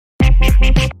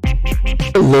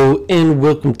Hello and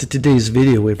welcome to today's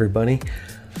video, everybody.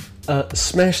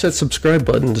 Smash that subscribe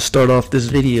button to start off this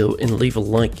video and leave a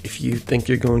like if you think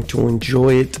you're going to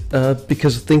enjoy it,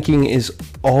 because thinking is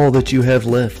all that you have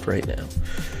left right now.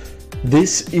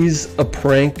 This is a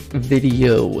prank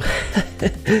video.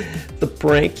 The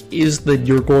prank is that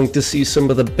you're going to see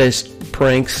some of the best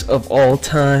pranks of all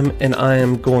time, and I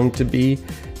am going to be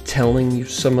telling you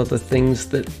some of the things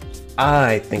that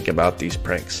I think about these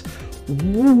pranks.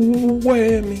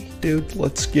 Whammy, dude.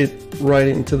 Let's get right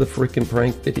into the freaking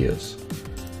prank videos.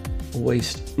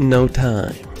 Waste no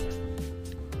time.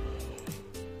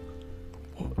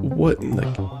 What in the...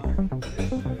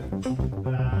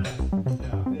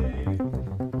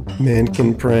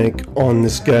 Mannequin prank on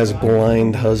this guy's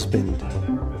blind husband.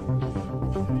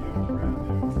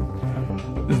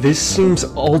 This seems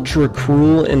ultra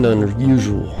cruel and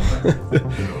unusual.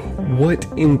 What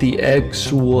in the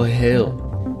actual hell?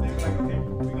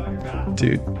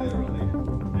 Dude,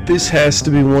 this has to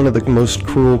be one of the most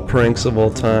cruel pranks of all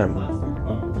time.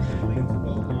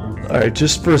 Alright,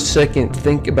 just for a second,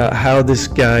 think about how this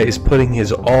guy is putting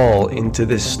his all into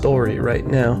this story right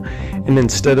now. And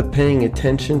instead of paying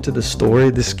attention to the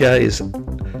story, this guy is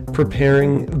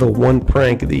preparing the one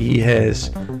prank that he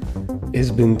has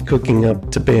been cooking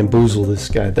up to bamboozle this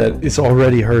guy. That is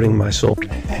already hurting my soul.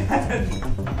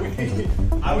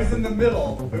 I was in the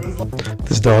middle. It was like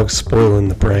this dog's spoiling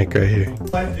the prank right here.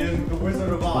 in The Wizard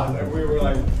of Oz, and we were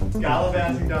like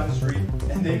gallivanting down the street,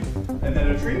 and then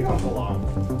a tree comes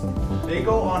along. They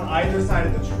go on either side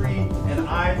of the tree, and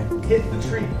I hit the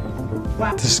tree.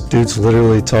 Wow. This dude's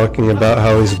literally talking about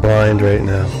how he's blind right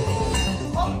now.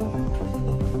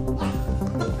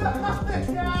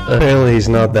 Apparently he's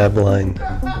not that blind.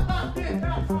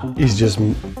 He's just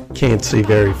can't see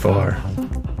very far.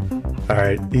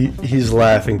 Alright, he's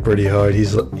laughing pretty hard.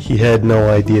 He had no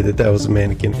idea that was a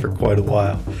mannequin for quite a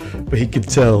while. But he could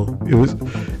tell. It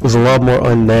was a lot more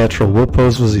unnatural. What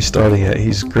pose was he starting at?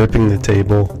 He's gripping the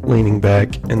table, leaning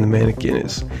back, and the mannequin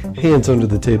is hands under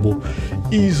the table.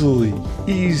 Easy.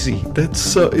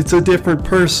 It's a different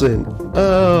person.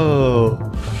 Oh.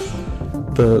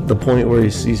 The point where he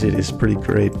sees it is pretty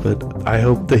great, but I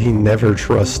hope that he never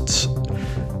trusts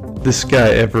this guy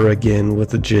ever again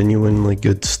with a genuinely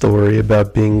good story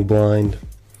about being blind.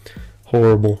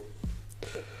 Horrible.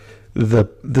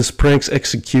 This prank's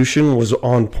execution was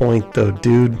on point though.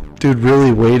 Dude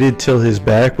really waited till his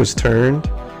back was turned.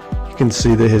 You can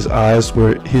see that his eyes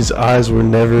were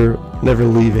never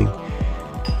leaving.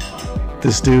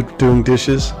 This dude doing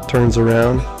dishes turns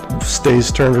around,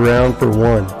 stays turned around for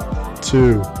 1,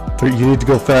 2, 3. You need to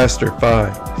go faster.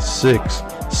 5, 6,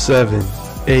 7,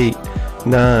 8,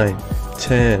 9,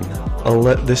 10,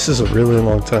 11. This is a really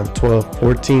long time. 12,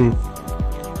 14,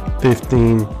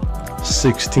 15,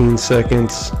 16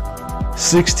 seconds.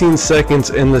 16 seconds,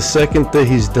 and the second that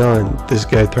he's done, this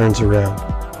guy turns around.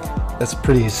 That's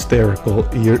pretty hysterical.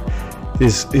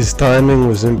 His timing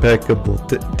was impeccable.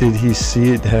 Did he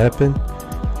see it happen?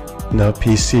 No,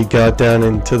 PC got down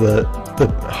into the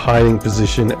hiding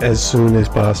position as soon as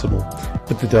possible.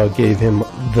 But the dog gave him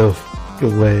the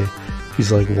away.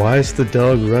 He's like, why is the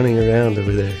dog running around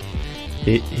over there?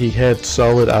 He had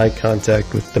solid eye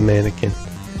contact with the mannequin.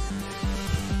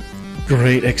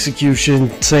 Great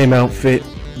execution, same outfit.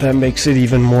 That makes it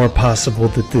even more possible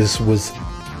that this was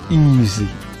easy.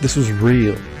 This was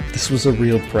real. This was a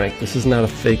real prank. This is not a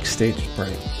fake staged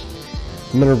prank.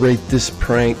 I'm gonna rate this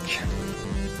prank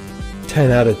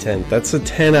 10 out of 10. That's a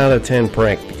 10 out of 10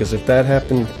 prank, because if that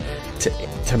happened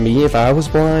to me, if I was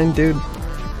blind, dude,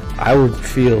 I would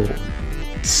feel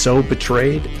so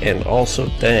betrayed, and also,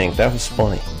 dang, that was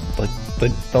funny. Like,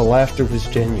 the laughter was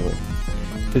genuine.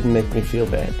 Didn't make me feel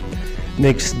bad.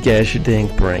 Next gosh dang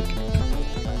prank.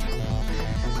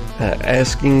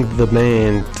 Asking the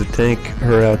man to take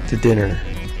her out to dinner.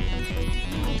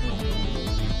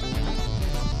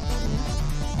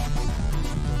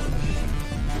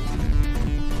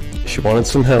 She wanted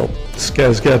some help. This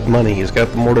guy's got money. He's got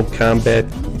the Mortal Kombat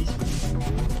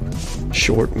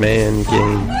short man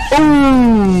game.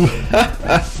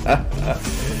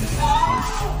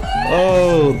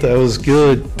 Oh, that was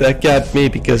good. That got me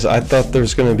because I thought there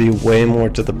was going to be way more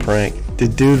to the prank.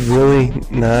 Did dude really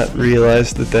not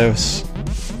realize that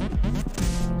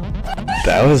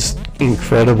was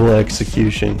incredible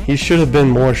execution? He should have been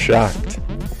more shocked.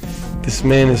 This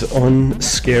man is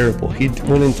unscarable. He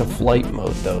went into flight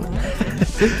mode though.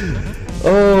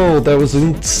 Oh, that was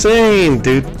insane,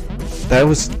 dude. I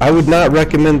would not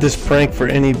recommend this prank for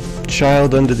any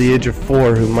child under the age of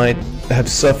 4 who might have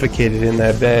suffocated in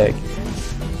that bag.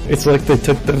 It's like they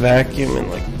took the vacuum and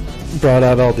like brought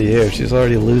out all the air. She's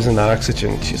already losing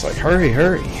oxygen. She's like, hurry,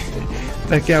 hurry.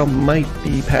 That gal might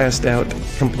be passed out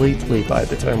completely by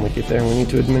the time we get there. We need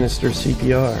to administer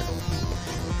CPR.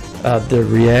 The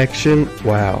reaction,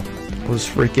 wow, was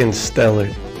freaking stellar.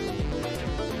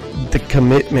 The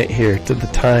commitment here to the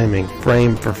timing,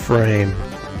 frame for frame.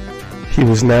 He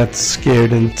was not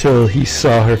scared until he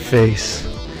saw her face.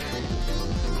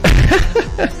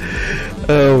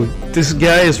 Oh, this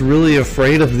guy is really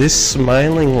afraid of this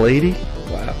smiling lady?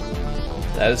 Wow,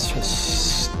 that is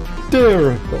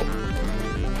hysterical.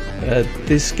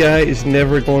 This guy is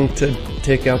never going to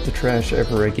take out the trash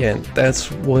ever again.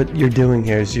 That's what you're doing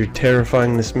here, is you're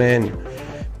terrifying this man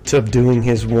to doing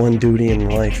his one duty in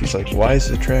life. He's like, why is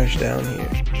the trash down here?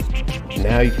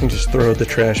 Now you can just throw the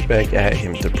trash bag at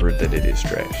him to prove that it is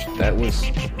trash. That was,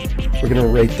 we're gonna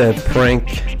rate that prank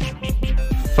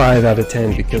 5 out of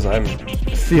 10 because I'm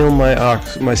feeling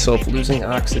myself losing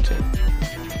oxygen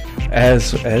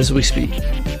as we speak.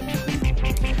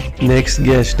 Next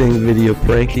guesting video,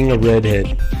 pranking a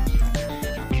redhead.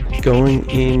 Going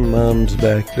in mom's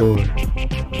back door.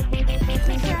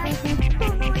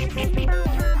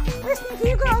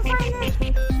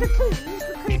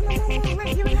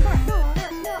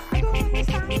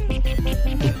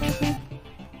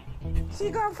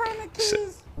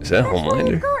 Is that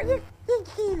Homelander?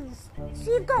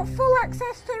 So you've got full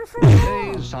access to the front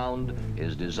door. Today's sound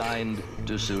is designed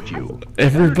to suit you.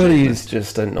 Everybody is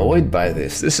just annoyed by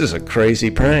this. This is a crazy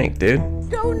prank, dude. I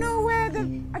don't know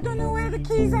where the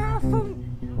keys are from.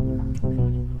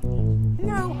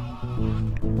 No.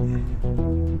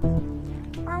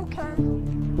 Okay.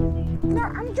 No,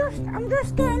 I'm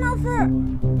just getting over.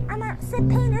 I'm at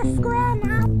Subpoena Square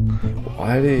now.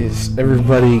 Why is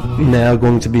everybody now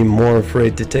going to be more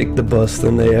afraid to take the bus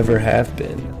than they ever have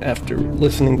been after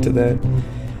listening to that?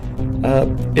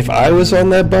 If I was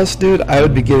on that bus, dude, I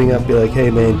would be getting up and be like,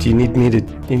 hey man, do you need me to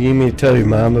tell your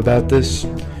mom about this?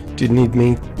 Do you need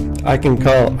me? I can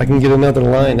get another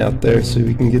line out there so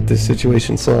we can get this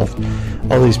situation solved.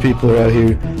 All these people are out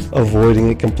here avoiding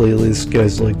it completely. This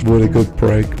guy's like, what a good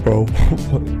prank, bro.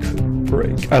 What a good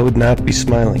prank. I would not be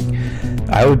smiling.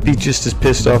 I would be just as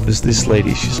pissed off as this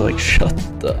lady. She's like,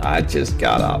 I just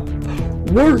got up.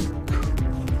 Work.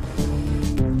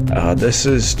 This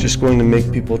is just going to make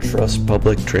people trust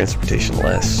public transportation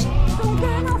less. So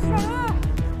getting off there.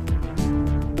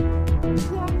 Yeah,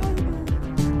 maybe.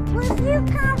 Well, if you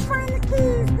can't find the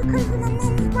keys because of my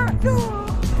mum's back door,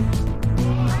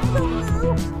 I don't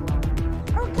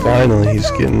know. Okay. Finally,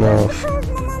 he's getting off. Because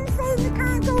my mum says you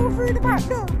can't go through the back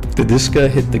door. Did this guy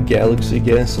hit the galaxy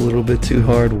gas a little bit too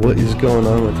hard? What is going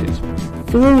on with his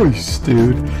voice,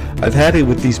 dude? I've had it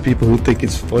with these people who think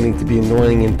it's funny to be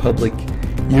annoying in public.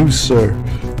 You, sir,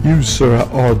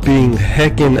 are being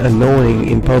heckin' annoying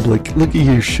in public. Look at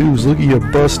your shoes. Look at your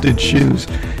busted shoes.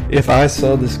 If I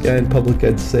saw this guy in public,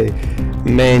 I'd say,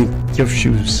 man, your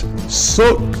shoes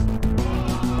suck.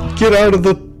 Get out of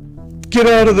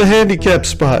the handicap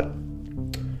spot.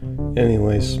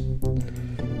 Anyways.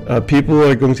 People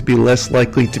are going to be less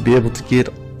likely to be able to get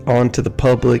onto the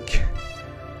public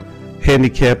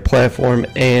handicap platform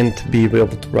and to be able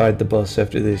to ride the bus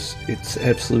after this. It's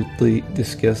absolutely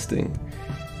disgusting.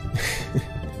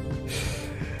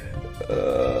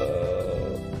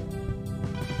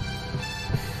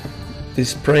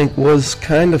 This prank was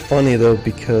kind of funny though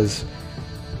because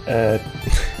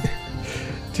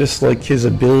just like his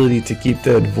ability to keep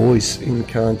that voice in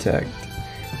contact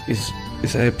is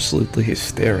absolutely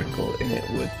hysterical, and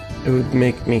it would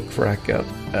make me crack up.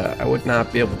 I would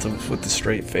not be able to, with a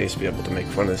straight face, be able to make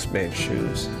fun of this man's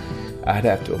shoes. I'd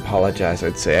have to apologize.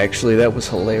 I'd say, actually, that was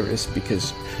hilarious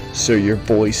because, sir, your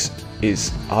voice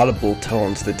is audible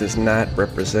tones that does not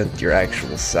represent your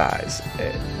actual size.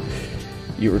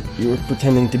 You were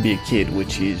pretending to be a kid,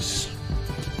 which is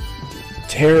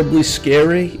terribly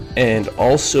scary and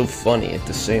also funny at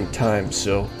the same time.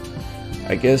 So,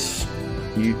 I guess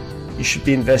you should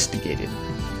be investigated.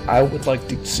 I would like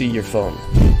to see your phone.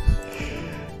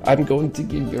 I'm going to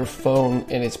give your phone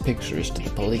and its pictures to the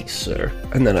police, sir.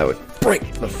 And then I would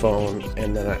break the phone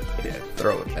and then I'd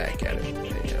throw it back at him.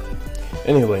 You know.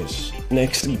 Anyways,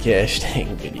 next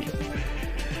hashtag video.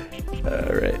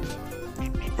 Alright.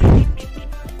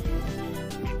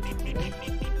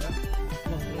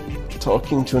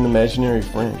 Talking to an imaginary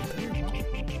friend.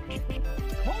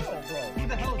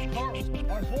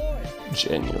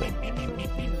 Genuine.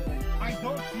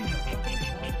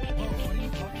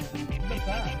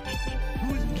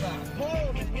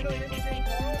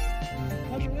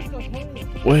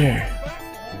 Where?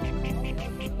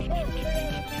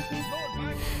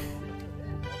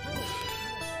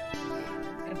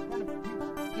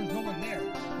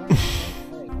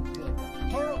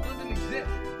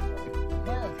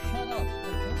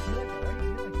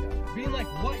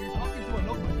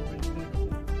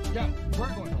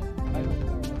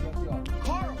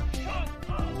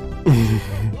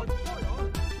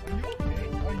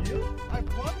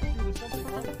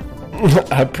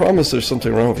 I promise there's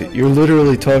something wrong with you. You're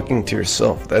literally talking to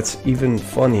yourself. That's even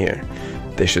funnier.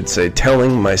 They should say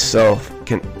telling myself,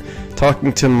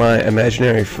 talking to my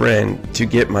imaginary friend to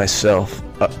get myself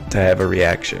to have a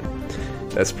reaction.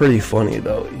 That's pretty funny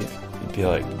though. You'd be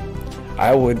like,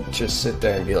 I would just sit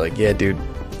there and be like, yeah, dude,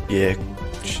 yeah,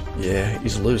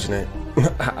 he's losing it.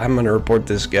 I'm gonna report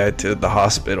this guy to the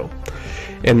hospital,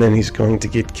 and then he's going to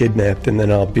get kidnapped, and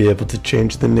then I'll be able to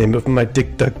change the name of my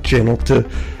TikTok channel to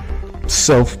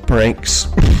Self Pranks.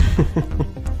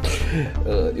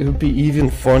 It would be even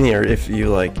funnier if you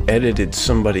like edited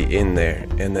somebody in there,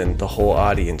 and then the whole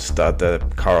audience thought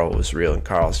that Carl was real, and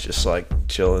Carl's just like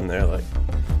chilling there, like,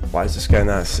 why does this guy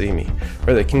not see me?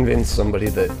 Or they convince somebody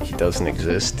that he doesn't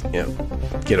exist. You know,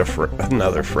 get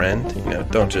another friend. You know,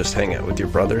 don't just hang out with your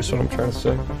brother. Is what I'm trying to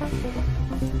say.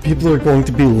 People are going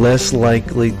to be less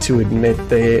likely to admit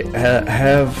they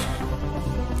have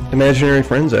imaginary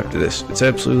friends after this. It's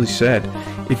absolutely sad.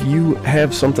 If you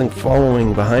have something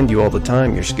following behind you all the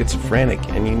time, you're schizophrenic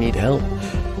and you need help.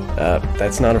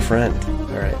 That's not a friend.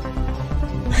 All right.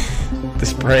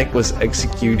 This prank was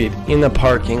executed in a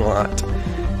parking lot.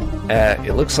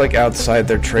 It looks like outside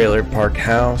their trailer park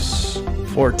house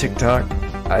for TikTok.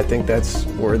 I think that's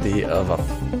worthy of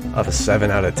a 7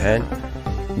 out of 10.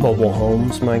 Mobile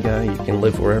homes, my guy. You can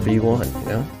live wherever you want, you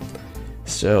know?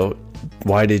 So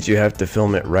why did you have to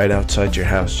film it right outside your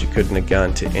house? You couldn't have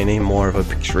gone to any more of a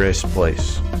picturesque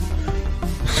place.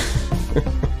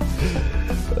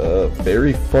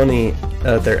 Very funny.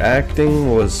 Their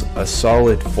acting was a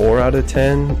solid 4 out of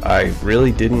 10. I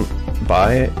really didn't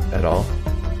buy it at all.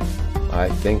 I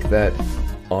think that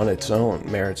on its own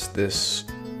merits this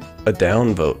a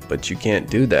downvote, but you can't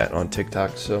do that on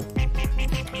TikTok, so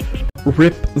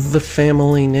rip the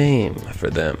family name for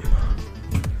them.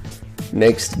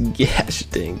 Next gosh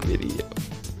dang video.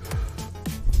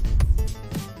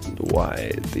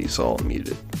 Why are these all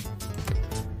muted?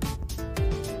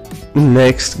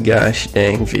 Next gosh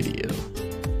dang video.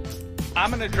 I'm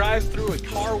gonna drive through a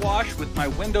car wash with my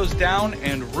windows down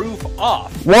and roof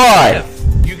off. Why?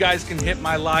 If you guys can hit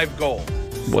my live goal.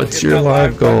 What's your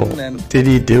live goal? Did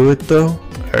he do it though?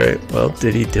 Alright, well,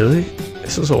 did he do it?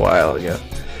 This was a while ago.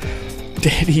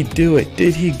 Did he do it?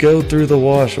 Did he go through the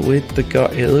wash with the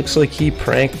car? It looks like he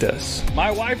pranked us.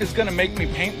 My wife is gonna make me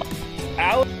paint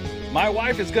my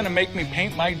wife is gonna make me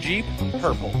paint my Jeep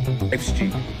purple. It's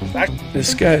Jeep.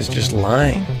 This guy's just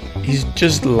lying. He's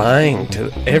just lying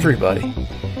to everybody.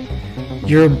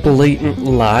 You're a blatant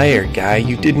liar, guy.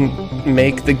 You didn't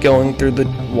make the going through the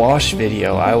wash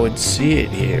video. I would see it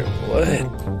here.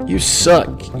 What? You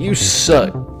suck. You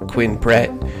suck, Quinn Pratt.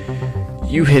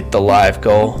 You hit the live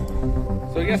goal.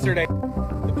 So yesterday,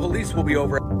 the police will be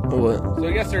over. What? So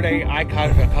yesterday, I caught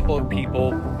a couple of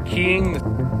people keying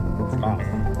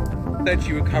the that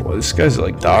you would cover. Well, this guy's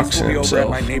like doxing will be himself.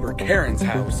 over at my neighbor Karen's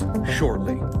house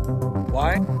shortly.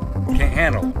 Why? Can't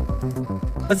handle it.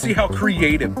 Let's see how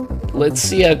creative. Let's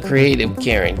see how creative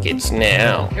Karen gets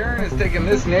now. Karen is taking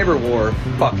this neighbor war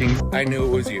fucking. I knew it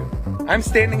was you. I'm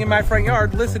standing in my front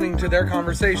yard listening to their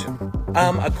conversation.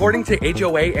 According to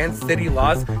HOA and city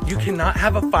laws, you cannot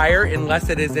have a fire unless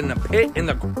it is in a pit in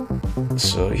the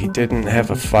So he didn't have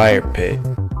a fire pit.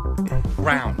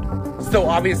 ground. So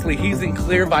obviously he's in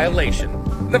clear violation.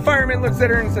 The fireman looks at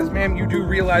her and says, ma'am, you do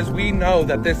realize we know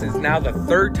that this is now the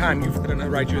 3rd time you've gonna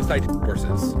write you a citation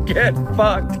courses. Get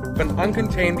fucked. An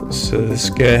uncontained. So this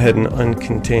guy had an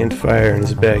uncontained fire in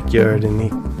his backyard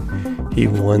and he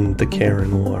won the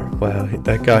Karen war. Wow,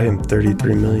 that got him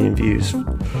 33 million views.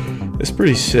 It's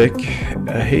pretty sick.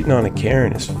 Hating on a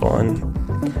Karen is fun.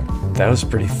 That was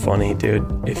pretty funny, dude.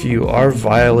 If you are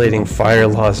violating fire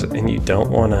laws and you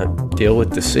don't want to deal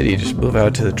with the city, just move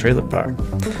out to the trailer park.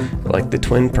 Like the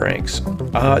twin pranks.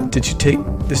 Did you take...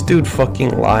 This dude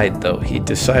fucking lied, though. He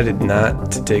decided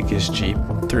not to take his Jeep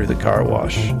through the car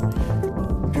wash.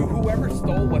 To whoever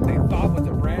stole what they thought was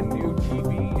a brand new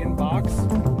TV in box.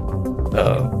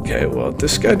 Okay, well,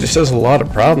 this guy just has a lot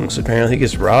of problems. Apparently he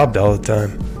gets robbed all the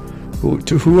time.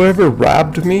 To whoever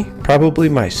robbed me, probably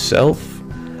myself,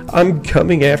 I'm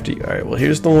coming after you. Alright, well,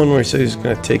 here's the one where he says he's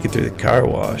going to take it through the car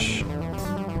wash.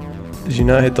 Did you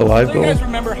not hit the live So goal? you guys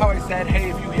remember how I said, hey,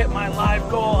 if you hit my live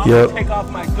goal, I'm going to take off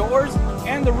my doors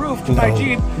and the roof to my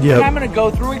Jeep, and I'm going to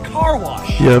go through a car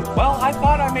wash. Yep. Well, I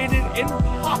thought I made it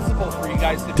impossible for you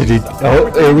guys to Did do he? so. Oh,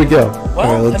 there we go. Well,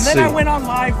 Alright, let's and then see. I went on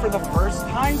live for the first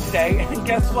time today, and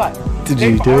guess what? Did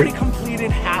They've you do already it?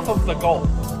 completed half of the goal,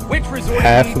 which resorted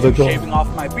Half me of the to goal? shaving off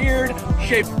my beard,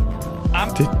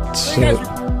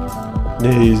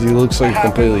 Yeah, he looks like a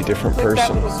completely different click that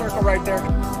person. little circle right there.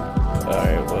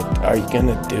 Are you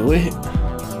gonna do it?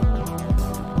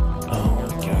 Oh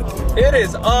my god. It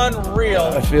is unreal.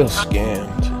 I feel scammed.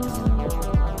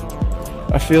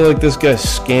 I feel like this guy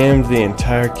scammed the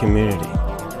entire community.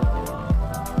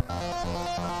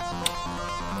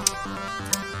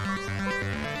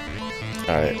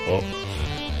 Alright, well.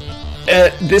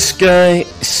 This guy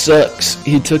sucks.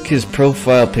 He took his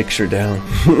profile picture down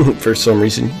for some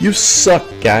reason. You suck,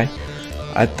 guy.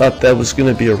 I thought that was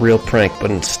gonna be a real prank,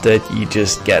 but instead you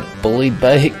just got bullied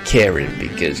by a Karen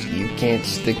because you can't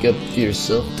stick up for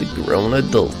yourself to grown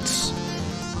adults.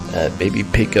 Maybe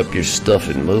pick up your stuff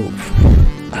and move.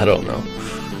 I don't know.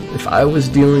 If I was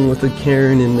dealing with a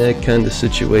Karen in that kind of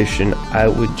situation, I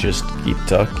would just keep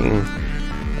talking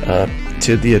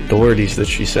to the authorities that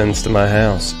she sends to my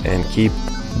house and keep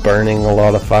burning a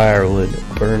lot of firewood.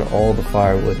 Burn all the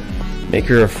firewood. Make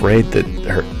her afraid that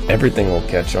everything will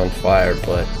catch on fire,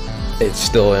 but it's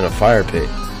still in a fire pit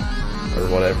or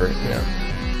whatever, you know.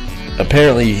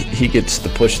 Apparently, he gets to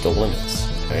push the limits.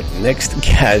 Alright, next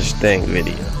Gash Thing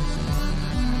video.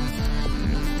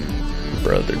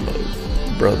 Brother mode.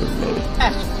 Brother mode.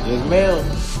 Yes, ma'am.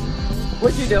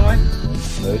 What you doing?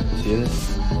 Chilling.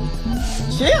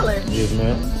 Chilling? Yes,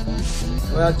 ma'am.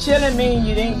 Well, chilling means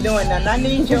you ain't doing nothing. I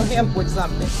need your help with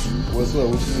something. What's up?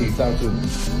 What you need? Talk to me.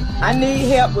 I need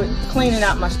help with cleaning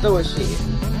out my storage shed.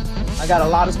 I got a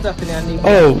lot of stuff in there I need.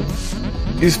 Oh,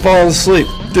 he's falling asleep.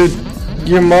 Dude,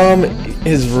 your mom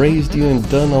has raised you and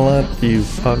done a lot for you.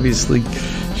 Obviously,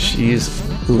 she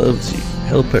loves you.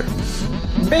 Help her.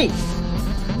 B.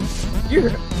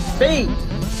 You're B.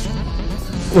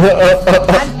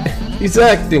 He's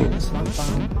acting. That's my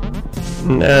phone.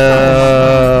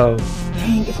 No.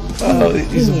 Dang it. Oh,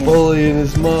 he's bullying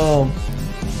his mom.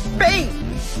 B.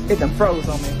 It done froze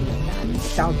on me.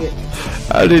 Don't get.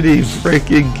 How did he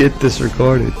freaking get this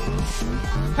recorded?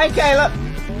 Hey, Caleb.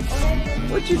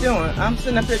 What you doing? I'm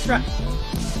sitting up here trying.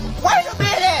 Wait a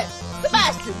minute!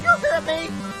 Sebastian, you hear me?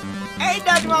 Ain't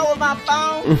nothing wrong with my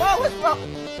phone. Boy, what's wrong?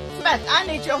 Sebastian, I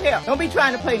need your help. Don't be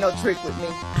trying to play no trick with me.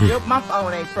 My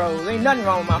phone ain't froze. Ain't nothing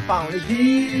wrong with my phone. It's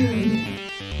you.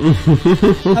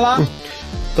 Hello?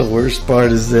 The worst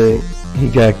part is that he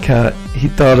got caught. He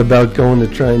thought about going to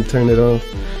try and turn it off.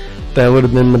 That would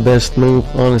have been the best move,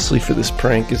 honestly, for this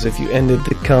prank, is if you ended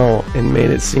the call and made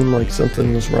it seem like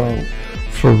something was wrong.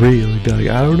 For real. You'd be like,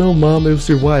 I don't know, Mom, it was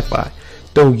your Wi-Fi.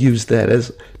 Don't use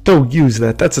that. Don't use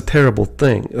that. That's a terrible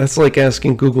thing. That's like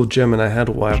asking Google Gemini, how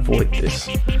do I avoid this?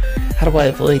 How do I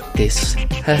avoid this?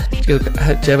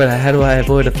 Gemini, how do I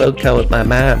avoid a phone call with my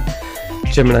mom?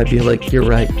 Gemini be like, you're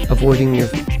right. Avoiding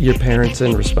your parents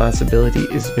and responsibility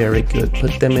is very good.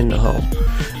 Put them in the home.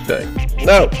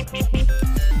 No.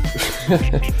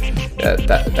 Yeah,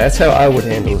 that's how I would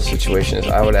handle the situation. Is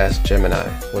I would ask Gemini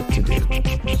what to do.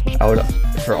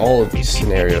 For all of these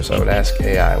scenarios, I would ask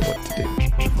AI what to do.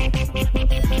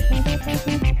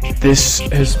 This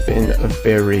has been a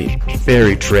very,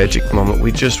 very tragic moment.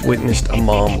 We just witnessed a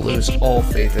mom lose all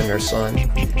faith in her son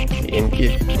and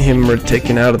get him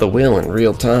taken out of the will in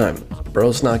real time.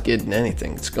 Bro's not getting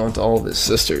anything. It's going to all of his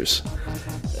sisters.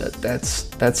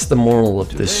 That's the moral of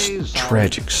this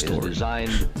tragic story.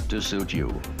 Designed to suit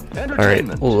you.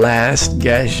 Alright, last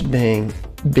gosh dang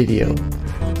video.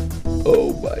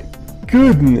 Oh my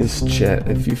goodness, chat.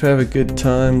 If you have a good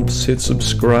time, hit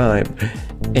subscribe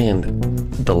and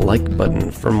the like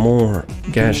button for more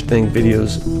gosh dang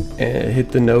videos. And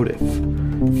hit the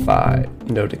notify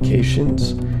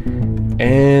notifications.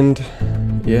 And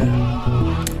yeah,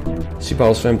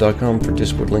 cballsfam.com for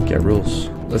Discord link at rules.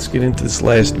 Let's get into this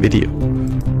last video.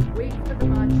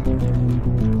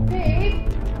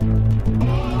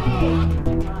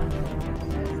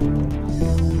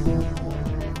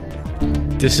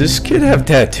 Does this kid have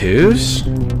tattoos?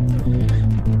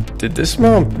 Did this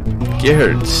mom get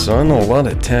her son a lot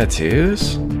of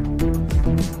tattoos?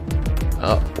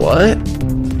 What?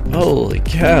 Holy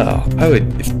cow.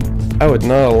 I would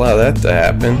not allow that to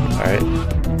happen. Alright.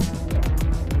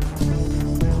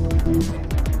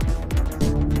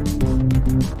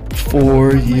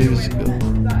 Four years ago.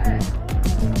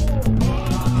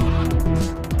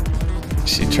 Is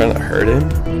she trying to hurt him?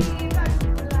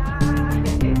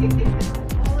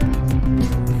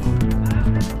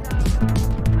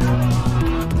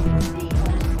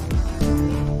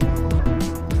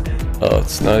 Oh,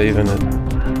 it's not even a...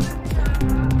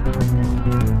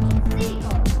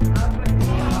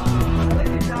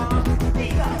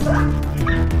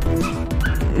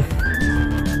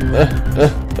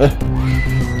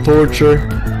 Torture.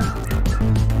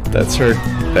 That's her.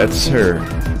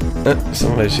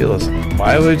 Somebody she loves.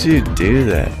 Why would you do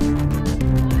that?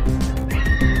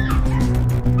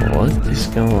 What is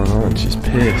is going on? She's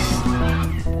pissed.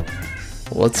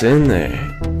 What's in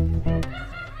there?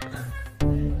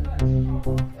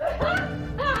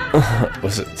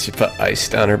 Was it she put ice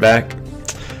down her back?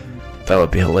 That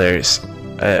would be hilarious.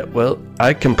 Well,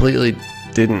 I completely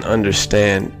didn't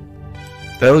understand.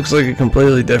 That looks like a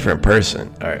completely different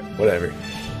person. Alright, whatever.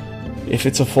 If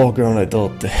it's a full-grown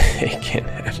adult, they can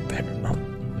have their own.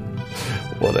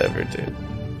 Whatever, dude.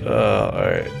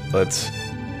 Alright, let's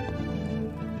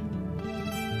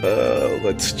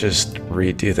just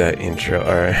redo that intro.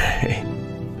 Alright.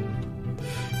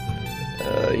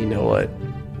 You know what?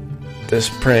 This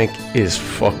prank is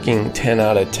fucking 10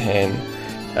 out of 10.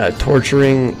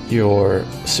 Torturing your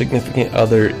significant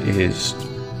other is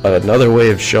another way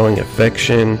of showing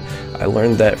affection. I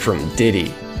learned that from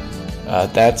Diddy.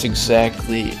 That's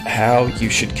exactly how you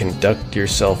should conduct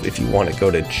yourself if you want to go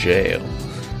to jail.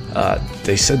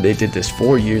 They said they did this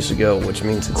 4 years ago, which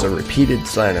means it's a repeated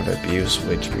sign of abuse,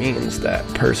 which means that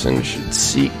person should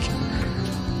seek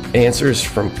answers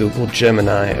from Google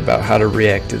Gemini about how to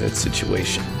react to that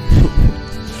situation.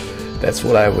 That's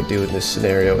what I would do in this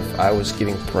scenario if I was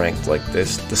getting pranked like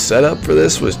this. The setup for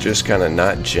this was just kind of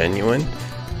not genuine.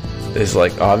 There's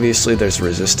like, obviously there's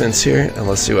resistance here, and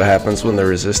let's see what happens when the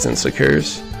resistance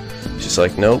occurs. She's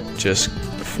like, nope, just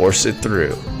force it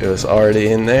through. It was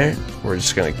already in there. We're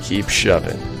just gonna keep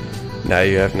shoving. Now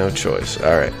you have no choice.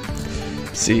 Alright.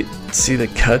 See the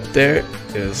cut there?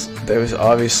 There was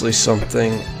obviously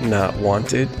something not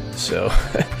wanted, so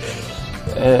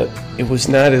it was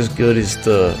not as good as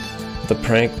the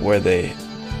prank where they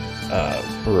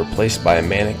were replaced by a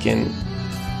mannequin,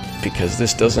 because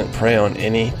this doesn't prey on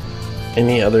any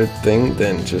other thing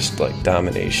than just like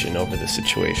domination over the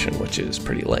situation, which is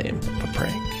pretty lame of a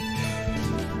prank.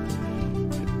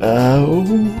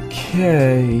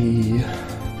 Okay.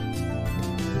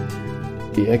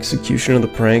 The execution of the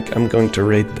prank, I'm going to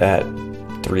rate that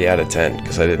 3 out of 10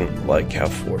 because I didn't like how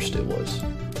forced it was.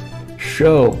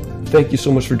 So, thank you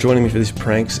so much for joining me for these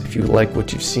pranks. If you like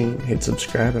what you've seen, hit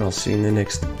subscribe and I'll see you in the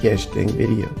next Gosh Dang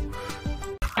video.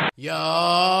 Yo,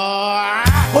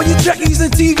 all you Trekkies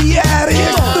and TV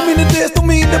addicts, don't mean to diss, don't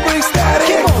mean to bring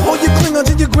static. All you Klingons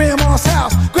in your grandma's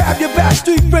house, grab your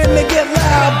backstreet friend and get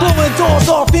loud, blowing doors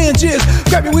off hinges,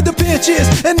 grab me with the pinches,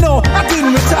 and no, I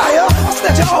didn't retire.